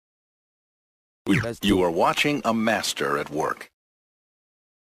You are watching a master at work.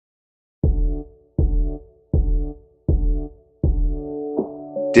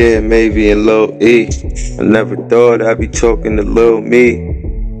 Dear Maybe and Lil E, I never thought I'd be talking to Lil Me,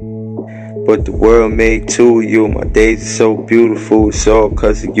 but the world made two of you. My days are so beautiful, it's all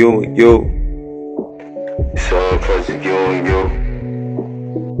cause of you and you. It's all cause of you and you.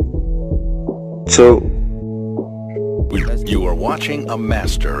 Two. You are watching a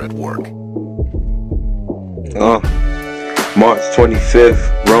master at work. March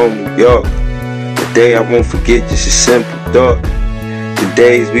 25th, Rome, New York. The day I won't forget, just a simple thought. The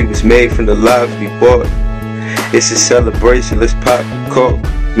days we was made from the lives we bought. It's a celebration, let's pop the cork.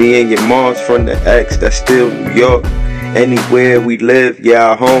 Me and your moms from the X, that's still New York. Anywhere we live, yeah,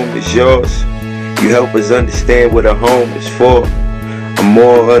 our home is yours. You help us understand what a home is for. I'm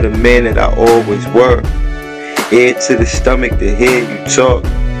more of the man that I always were. Ear to the stomach to hear you talk.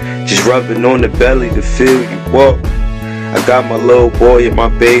 Just rubbing on the belly to feel you walk. I got my little boy and my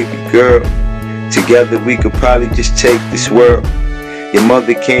baby girl. Together we could probably just take this world. Your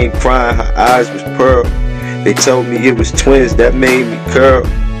mother came crying, her eyes was pearl. They told me it was twins, that made me curl.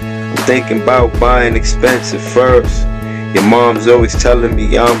 I'm thinking about buying expensive furs. Your mom's always telling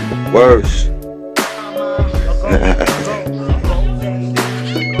me I'm the worst.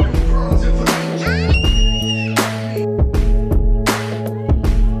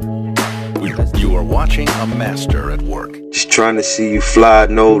 You are watching a master at work. Just trying to see you fly,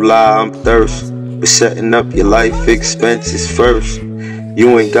 no lie, I'm thirst. But setting up your life expenses first.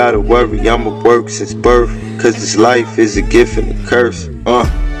 You ain't gotta worry, I'ma work since birth. Cause this life is a gift and a curse.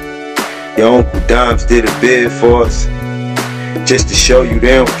 Your Uncle Dimes did a bid for us, just to show you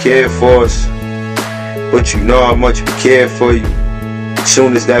they don't care for us. But you know how much we care for you.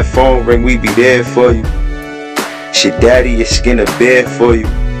 Soon as that phone ring, we be there for you. Shit, daddy, your skin a bear for you.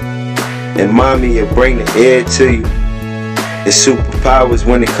 And mommy, will bring the air to you. It's superpowers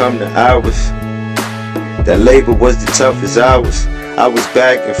when it come to ours. That labor was the toughest hours. I was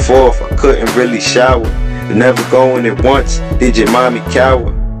back and forth, I couldn't really shower. But never going at once, did your mommy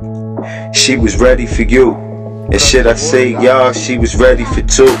cower? She was ready for you. And shit I say y'all, she was ready for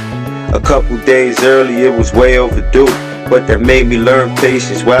two. A couple days early, it was way overdue. But that made me learn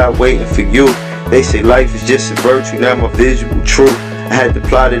patience while waiting for you. They say life is just a virtue, now my visual truth. I had to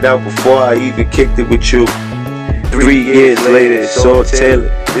plot it out before I even kicked it with you. 3 years later, it's all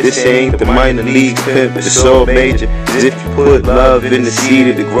tailored. This ain't the minor league pimp, it's all major. As if you put love in the seed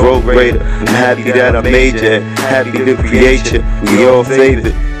of the grow greater. I'm happy that I made you, and happy to create you. We all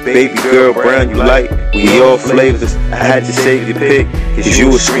favored. Baby girl, brown you light, we all flavors. I had to save your pick, cause you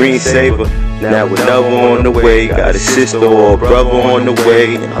a screensaver. Now another on the way, got a sister or a brother on the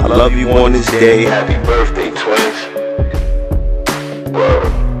way. I love you on this day, happy birthday twins. Whoa.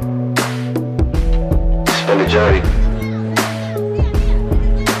 It's been a journey.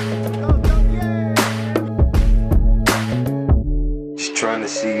 Just trying to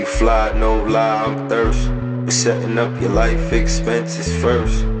see you fly, no lie, I'm thirst. But setting up your life expenses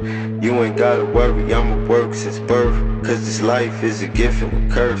first. You ain't gotta worry, I'ma work since birth. Cause this life is a gift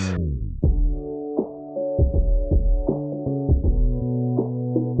and a curse.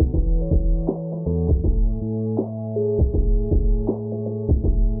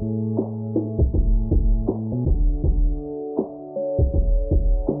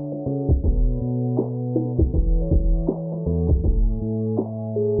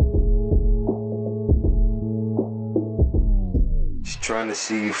 Just trying to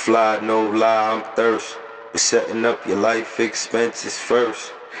see you fly, no lie, I'm thirst. But setting up your life expenses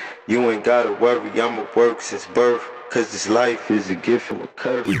first. You ain't gotta worry, I'ma work since birth. Cause this life is a gift and a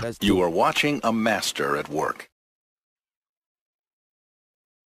curse. You are watching a master at work.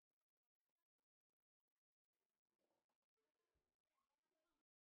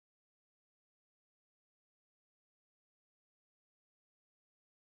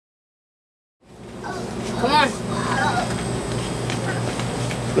 Come on.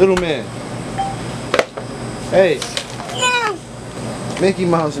 Little man. Hey. No. Mickey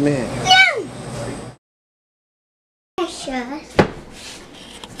Mouse man. No. Precious.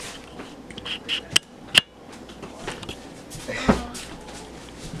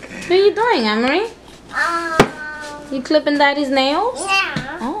 What are you doing, Emery? You clipping Daddy's nails?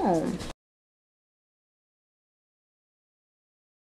 Yeah. Oh.